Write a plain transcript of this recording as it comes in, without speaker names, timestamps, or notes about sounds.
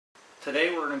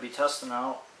Today we're going to be testing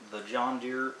out the John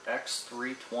Deere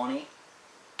X320.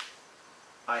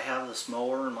 I have this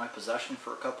mower in my possession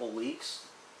for a couple weeks.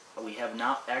 We have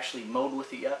not actually mowed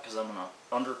with it yet because I'm going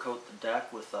to undercoat the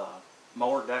deck with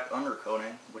mower deck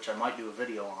undercoating, which I might do a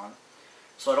video on.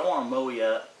 So I don't want to mow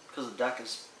yet because the deck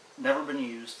has never been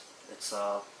used. It's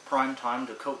prime time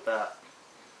to coat that.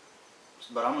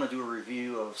 But I'm going to do a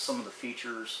review of some of the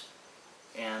features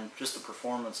and just the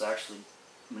performance, actually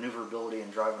maneuverability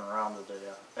and driving around with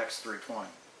the X320.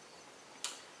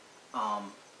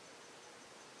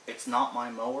 It's not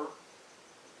my mower,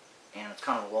 and it's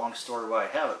kind of a long story why I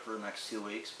have it for the next 2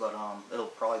 weeks, but it'll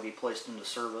probably be placed into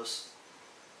service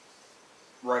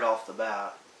right off the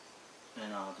bat in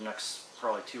the next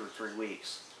probably 2 or 3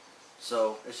 weeks.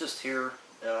 So it's just here.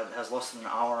 It has less than an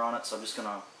hour on it, so I'm just going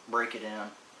to break it in.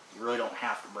 You really don't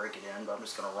have to break it in, but I'm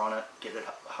just going to run it, get it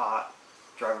hot,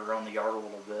 drive it around the yard a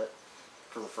little bit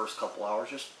for the first couple hours.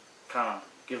 Just kind of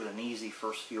give it an easy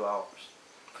first few hours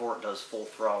before it does full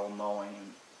throttle mowing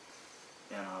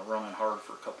and running hard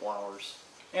for a couple hours.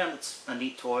 And it's a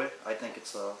neat toy. I think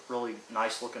it's a really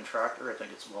nice looking tractor. I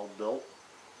think it's well built,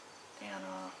 and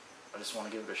I just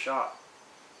want to give it a shot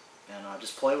and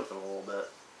just play with it a little bit.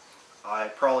 I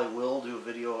probably will do a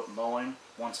video of mowing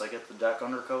once I get the deck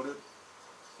undercoated,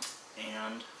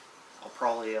 and I'll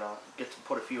probably get to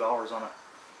put a few hours on it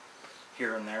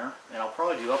here and there, and I'll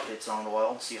probably do updates on the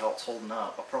oil and see how it's holding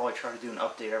up. I'll probably try to do an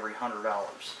update every 100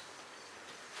 hours.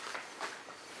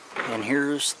 And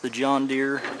here's the John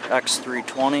Deere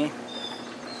X320.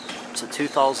 It's a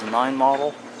 2009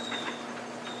 model.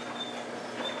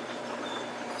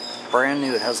 Brand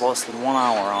new. It has less than 1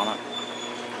 hour on it.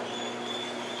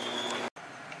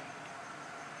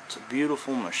 It's a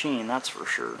beautiful machine, that's for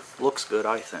sure. Looks good,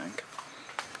 I think.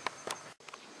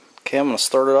 Okay, I'm going to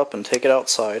start it up and take it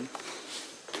outside.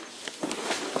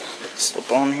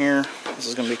 Slip on here. This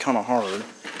is going to be kind of hard.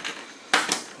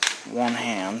 One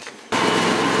hand.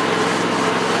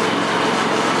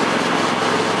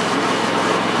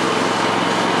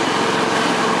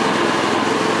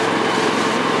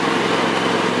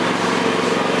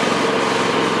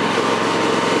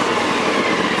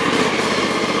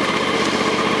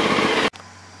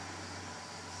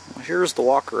 Here's the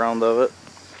walk around of it.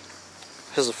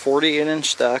 It has a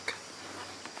 48-inch deck.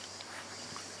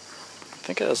 I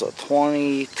think it has a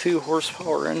 22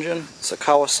 horsepower engine. It's a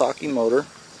Kawasaki motor.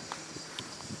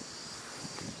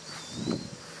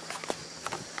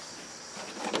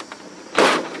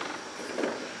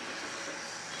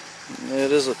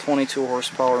 It is a 22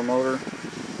 horsepower motor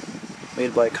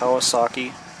made by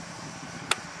Kawasaki.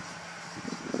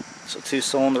 It's a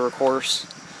 2-cylinder, of course.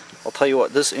 I'll tell you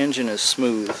what, this engine is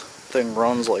smooth. Thing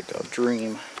runs like a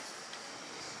dream.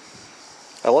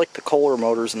 I like the Kohler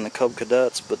motors in the Cub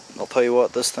Cadets, but I'll tell you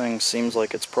what, this thing seems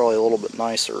like it's probably a little bit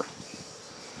nicer.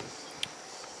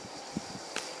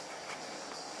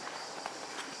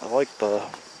 I like the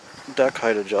deck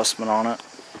height adjustment on it.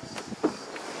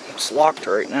 It's locked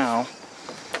right now.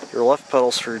 Your left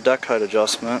pedal's for your deck height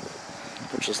adjustment,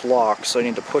 which is locked, so you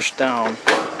need to push down,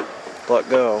 let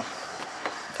go.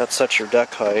 That sets your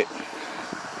deck height.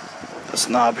 This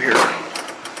knob here.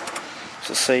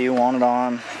 So say you want it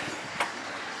on,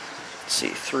 let's see,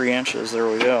 3 inches, there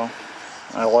we go.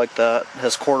 I like that. It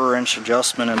has 1/4 inch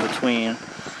adjustment in between,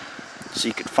 so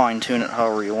you could fine tune it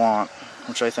however you want,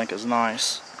 which I think is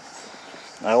nice.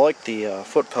 I like the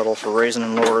foot pedal for raising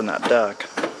and lowering that deck.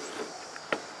 I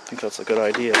think that's a good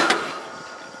idea.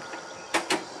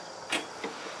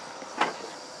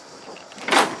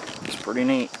 It's pretty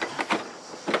neat.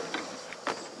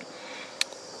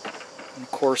 And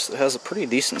of course, it has a pretty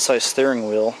decent sized steering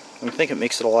wheel. I think it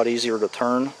makes it a lot easier to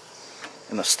turn.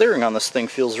 And the steering on this thing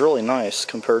feels really nice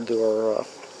compared to our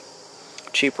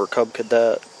cheaper Cub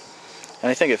Cadet.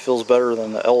 And I think it feels better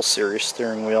than the L series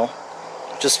steering wheel.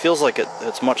 It just feels like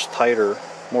it's much tighter,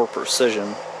 more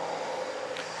precision.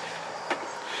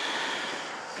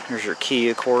 Here's your key,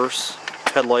 of course.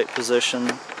 Headlight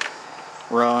position,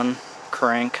 run,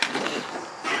 crank.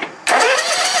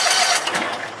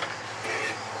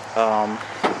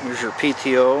 Here's your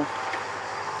PTO,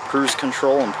 cruise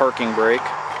control, and parking brake.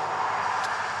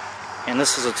 And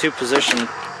this is a 2-position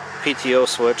PTO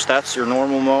switch. That's your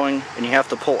normal mowing, and you have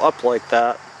to pull up like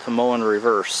that to mow in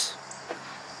reverse.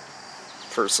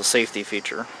 It's a safety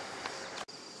feature.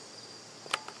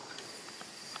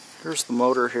 Here's the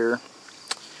motor here.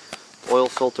 The oil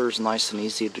filter is nice and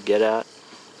easy to get at.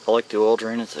 I like the oil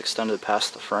drain. It's extended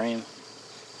past the frame,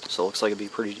 so it looks like it'd be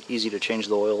pretty easy to change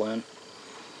the oil in.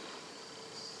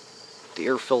 The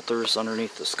air filter is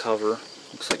underneath this cover.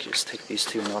 Looks like you just take these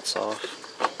 2 nuts off.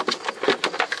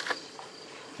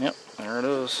 Yep, There it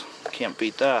is. Can't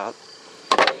beat that.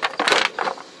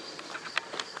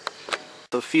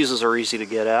 The fuses are easy to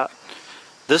get at.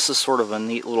 This is sort of a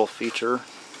neat little feature.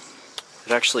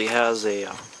 It actually has a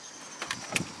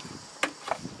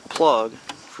plug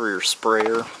for your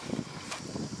sprayer,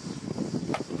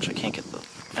 which I can't get the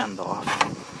end off.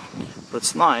 But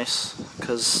it's nice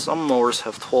because some mowers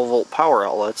have 12-volt power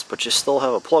outlets, but you still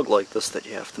have a plug like this that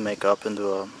you have to make up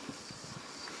into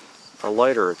a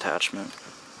lighter attachment.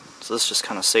 So this just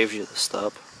kind of saves you the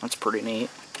step. That's pretty neat.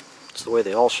 It's the way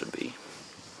they all should be.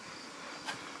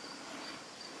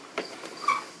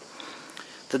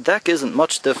 The deck isn't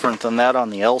much different than that on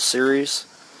the L series.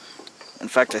 In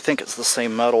fact, I think it's the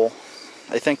same metal.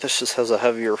 I think this just has a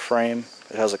heavier frame.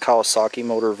 It has a Kawasaki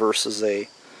motor versus a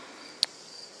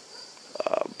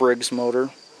Briggs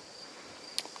motor.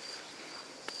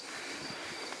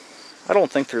 I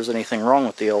don't think there's anything wrong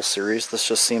with the L series. This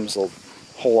just seems a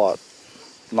whole lot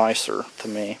nicer to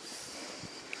me.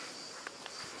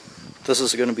 This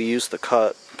is going to be used to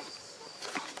cut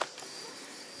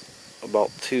about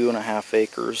 2.5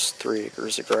 acres, 3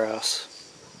 acres of grass.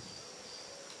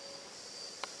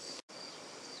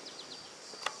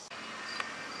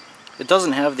 It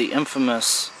doesn't have the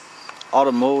infamous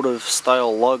automotive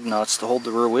style lug nuts to hold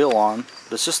the rear wheel on,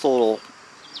 but it's just a little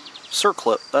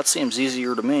circlip. That seems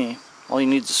easier to me. All you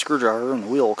need is a screwdriver and the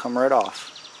wheel will come right off.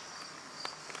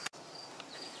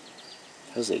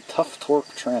 It has a tough torque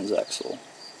transaxle.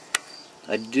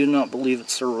 I do not believe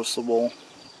it's serviceable.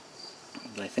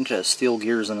 I think it has steel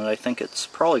gears in it. I think it's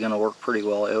probably going to work pretty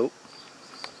well out.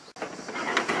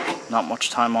 Not much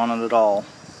time on it at all.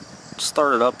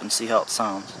 Start it up and see how it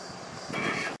sounds.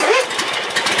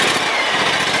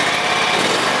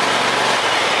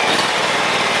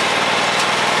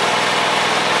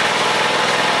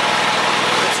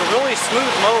 It's a really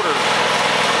smooth motor.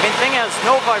 I mean, the thing has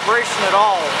no vibration at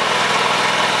all.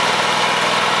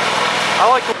 I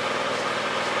like the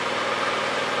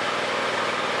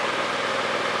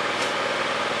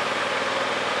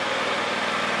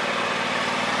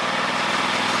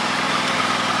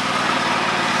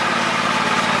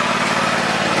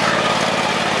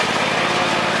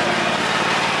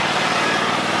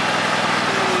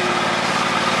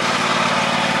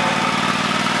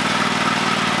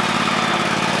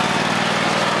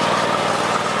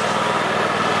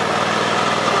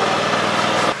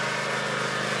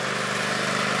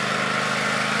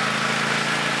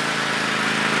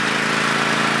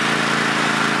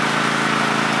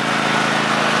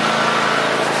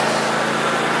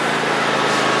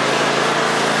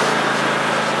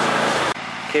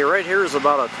Okay, right here is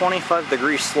about a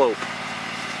 25-degree slope.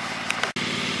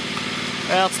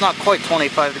 Well, it's not quite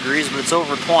 25 degrees, but it's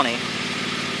over 20.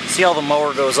 See how the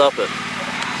mower goes up it.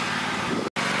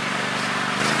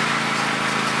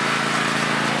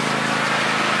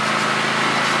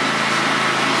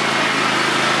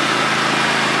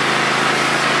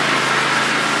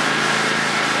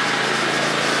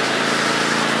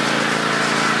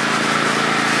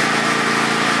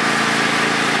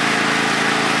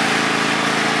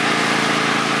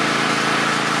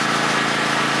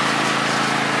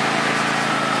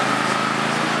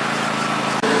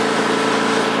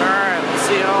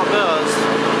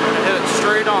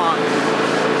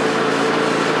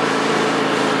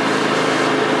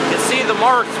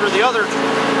 Marks for the other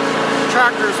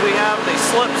tractors we have, they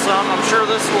slip some. I'm sure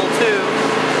this will too.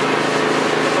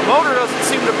 The motor doesn't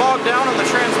seem to bog down and the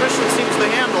transmission seems to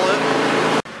handle it.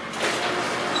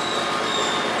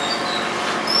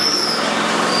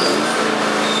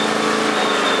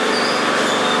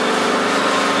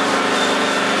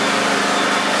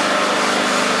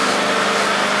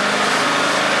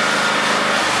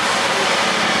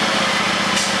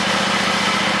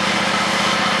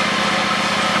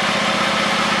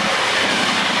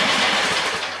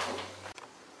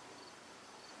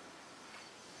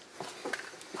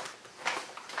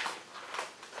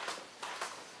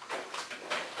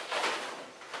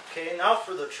 Okay, now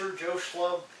for the true Joe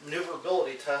Schlub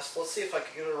maneuverability test. Let's see if I can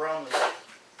get it around this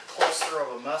cluster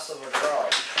of a mess of a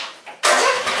drive.